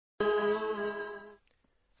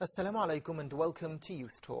Assalamu alaikum and welcome to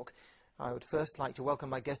Youth Talk. I would first like to welcome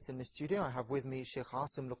my guest in the studio. I have with me Sheikh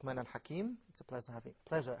Assim Alhakeem. It's a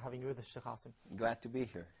pleasure having you with us, Sheikh Assim. Glad to be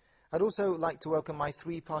here. I'd also like to welcome my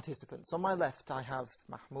three participants. On my left I have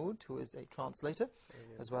Mahmoud, who is a translator,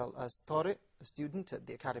 as well as Tariq, a student at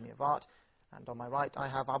the Academy of Art. And on my right I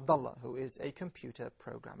have Abdullah, who is a computer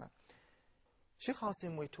programmer. Sheikh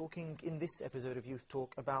Assim, we're talking in this episode of Youth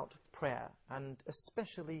Talk about prayer, and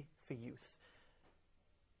especially for youth.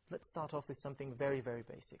 Let's start off with something very, very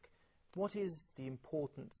basic. What is the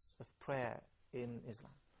importance of prayer in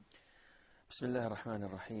Islam? Bismillah ar-Rahman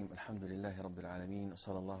ar-Rahim. Alhamdulillahi Rabbil Alameen.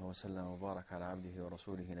 Sallallahu wa sallam wa baraka ala abdihi wa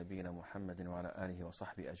rasulihi nabiyina Muhammadin wa ala alihi wa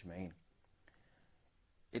sahbihi ajma'in.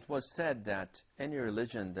 It was said that any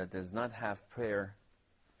religion that does not have prayer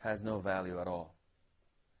has no value at all.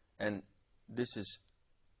 And this is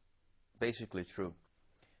basically true.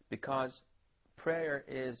 Because prayer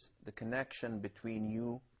is the connection between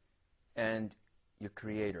you and your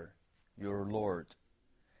Creator, your Lord.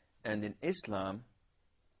 And in Islam,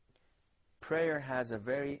 prayer has a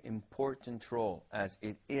very important role, as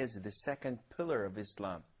it is the second pillar of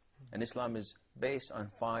Islam. And Islam is based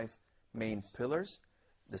on 5 main pillars.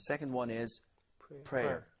 The second one is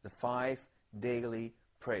prayer, the 5 daily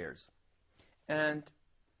prayers. And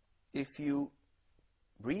if you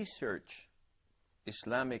research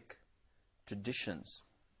Islamic traditions,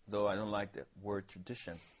 though I don't like the word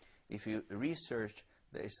tradition, if you research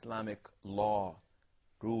the Islamic law,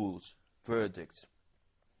 rules, verdicts,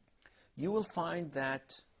 you will find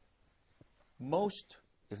that most,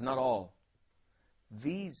 if not all,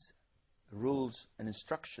 these rules and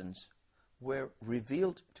instructions were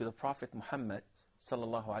revealed to the Prophet Muhammad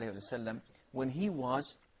sallallahu alaihi wasallam when he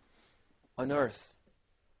was on earth.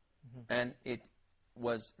 And it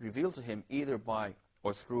was revealed to him either by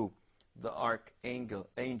or through the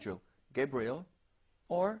archangel Gabriel,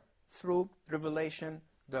 or through revelation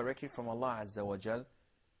directly from Allah Azza wa Jal,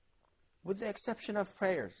 with the exception of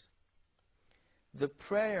prayers. The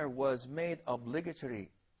prayer was made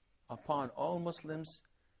obligatory upon all Muslims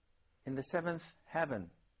in the 7th heaven,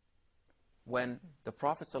 when the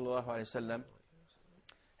Prophet ﷺ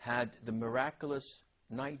had the miraculous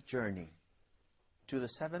night journey to the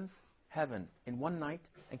 7th heaven in one night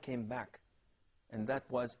and came back. And that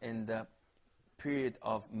was in the period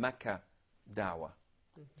of Mecca dawah.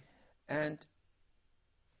 And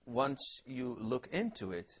once you look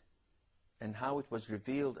into it and how it was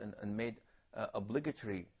revealed and made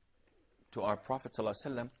obligatory to our Prophet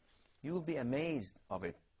ﷺ, you will be amazed of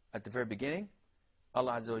it. At the very beginning,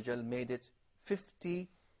 Allah Azza wa Jal made it 50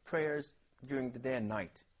 prayers during the day and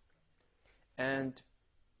night. And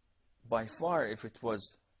by far, if it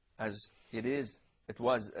was as it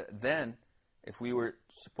was then, if we were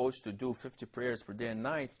supposed to do 50 prayers per day and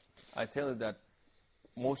night, I tell you that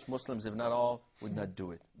most Muslims, if not all, would not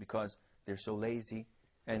do it, because they're so lazy,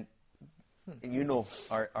 and you know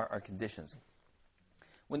our conditions.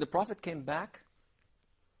 When the Prophet came back,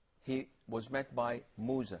 he was met by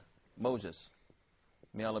Moses.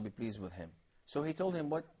 May Allah be pleased with him. So he told him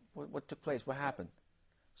what took place, what happened.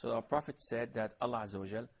 So our Prophet said that Allah Azza wa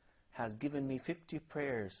Jal has given me 50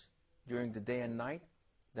 prayers during the day and night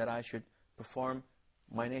that I should perform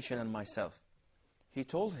my nation and myself. He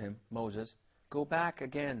told him, Moses, go back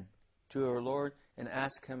again to your Lord and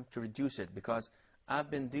ask him to reduce it, because I've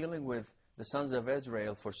been dealing with the sons of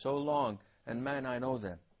Israel for so long, and man, I know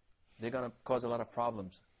them. They're going to cause a lot of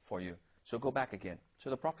problems for you. So go back again. So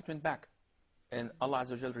the Prophet went back, and Allah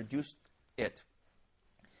Azza wa Jal reduced it.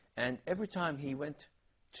 And every time he went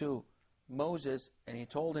to Moses and he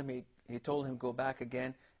told him go back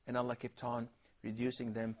again, and Allah kept on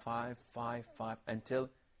reducing them 5, 5, 5, until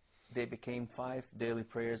they became 5 daily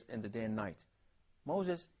prayers in the day and night.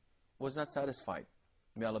 Moses was not satisfied.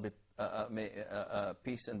 May Allah be,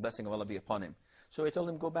 peace and blessing of Allah be upon him. So he told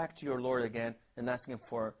him, go back to your Lord again and ask him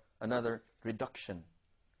for another reduction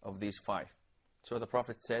of these 5. So the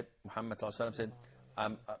Prophet said, Muhammad ﷺ said,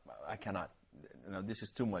 I cannot. This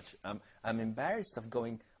is too much. I'm embarrassed of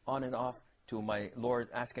going on and off to my Lord,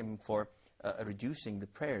 asking him for reducing the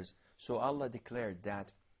prayers. So Allah declared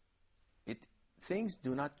that things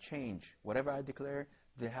do not change. Whatever I declare,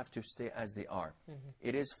 they have to stay as they are.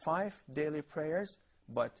 It is 5 daily prayers,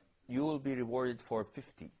 but you will be rewarded for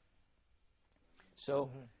 50. So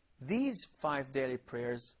these 5 daily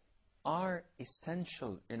prayers are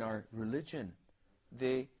essential in our religion.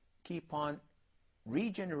 They keep on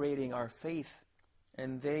regenerating our faith,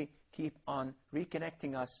 and they keep on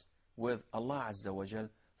reconnecting us with Allah Azza wa Jal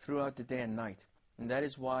throughout the day and night. And that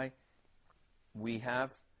is why we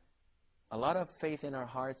have a lot of faith in our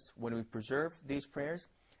hearts when we preserve these prayers,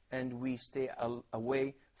 and we stay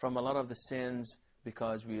away from a lot of the sins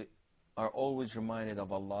because we are always reminded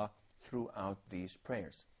of Allah throughout these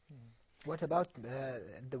prayers. What about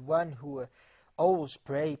the one who always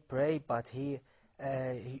pray, but he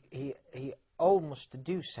almost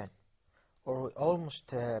do sin, or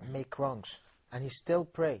almost make wrongs, and he still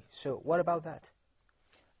pray? So what about that?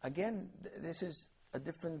 Again, this is a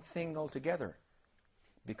different thing altogether,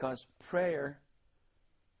 because prayer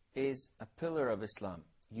is a pillar of Islam.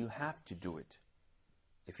 You have to do it.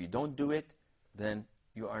 If you don't do it, then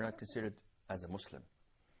you are not considered as a Muslim.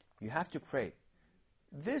 You have to pray.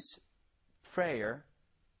 This prayer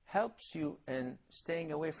helps you in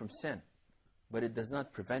staying away from sin, but it does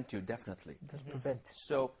not prevent you, definitely. It doesn't prevent.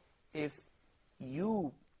 So if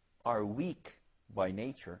you are weak by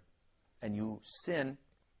nature and you sin,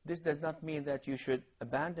 this does not mean that you should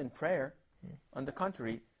abandon prayer. On the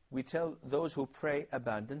contrary, we tell those who pray,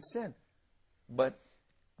 abandon sin. But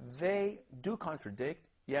they do contradict,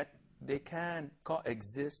 yet they can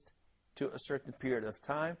coexist to a certain period of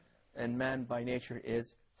time, and man by nature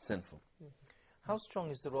is sinful. How strong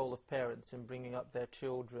is the role of parents in bringing up their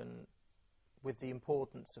children with the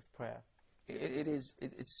importance of prayer?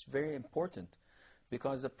 It's very important,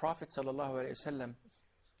 because the Prophet ﷺ,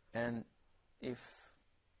 and if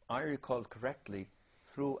I recall correctly,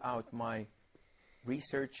 throughout my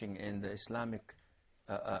researching in the Islamic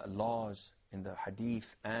laws, in the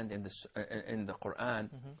Hadith, and in the Qur'an,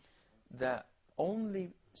 the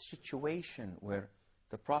only situation where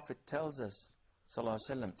the Prophet tells us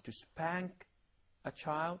ﷺ to spank a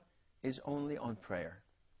child is only on prayer.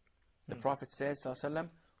 The Prophet says ﷺ,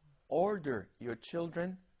 order your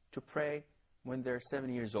children to pray when they're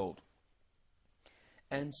 7 years old,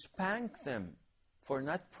 and spank them for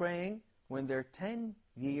not praying when they're 10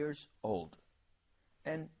 years old.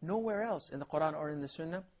 And nowhere else in the Qur'an or in the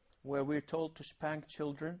Sunnah where we're told to spank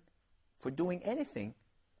children for doing anything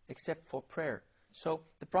except for prayer. So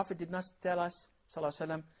the Prophet did not tell us, sallallahu alaihi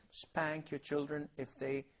wasallam, spank your children if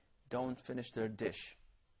they don't finish their dish.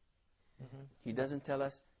 He doesn't tell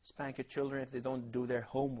us spank your children if they don't do their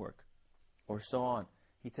homework, or so on.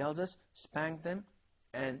 He tells us spank them,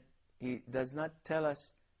 and he does not tell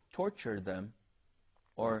us torture them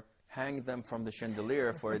or hang them from the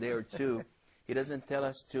chandelier for a day or two. He doesn't tell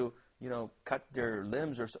us to, cut their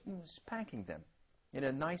limbs or so. Spanking them in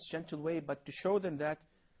a nice, gentle way, but to show them that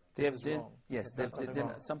they have done, yes, they've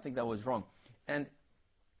done something that was wrong. And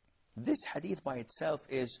this hadith by itself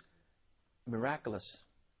is miraculous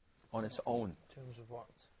on its own. In terms of what?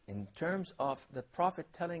 In terms of the Prophet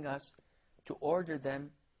telling us to order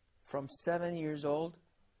them from 7 years old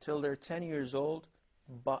till they're 10 years old,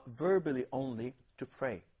 but verbally only, to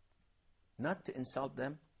pray. Not to insult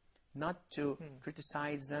them, not to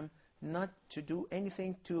criticize them, not to do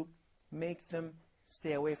anything to make them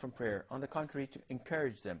stay away from prayer. On the contrary, to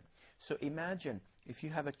encourage them. So imagine if you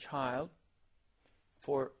have a child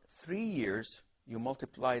for 3 years, you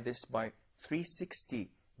multiply this by 360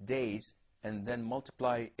 days, and then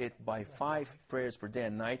multiply it by 5 prayers per day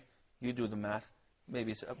and night. You do the math.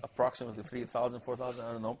 Maybe it's approximately 3,000, 4,000,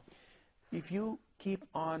 I don't know. If you keep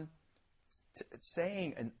on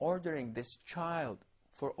saying and ordering this child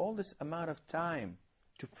for all this amount of time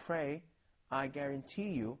to pray, I guarantee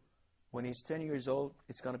you, when he's 10 years old,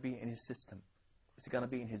 it's going to be in his system. It's going to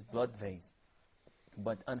be in his blood veins.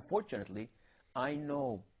 But unfortunately, I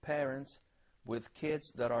know parents with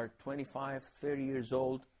kids that are 25, 30 years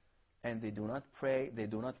old, and they do not pray, they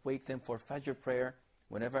do not wake them for Fajr prayer.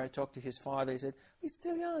 Whenever I talk to his father, he said, he's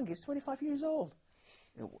still young, he's 25 years old.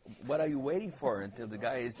 What are you waiting for, until the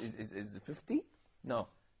guy is 50? No,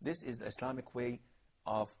 this is the Islamic way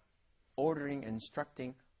of ordering,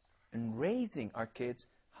 instructing, and raising our kids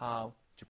how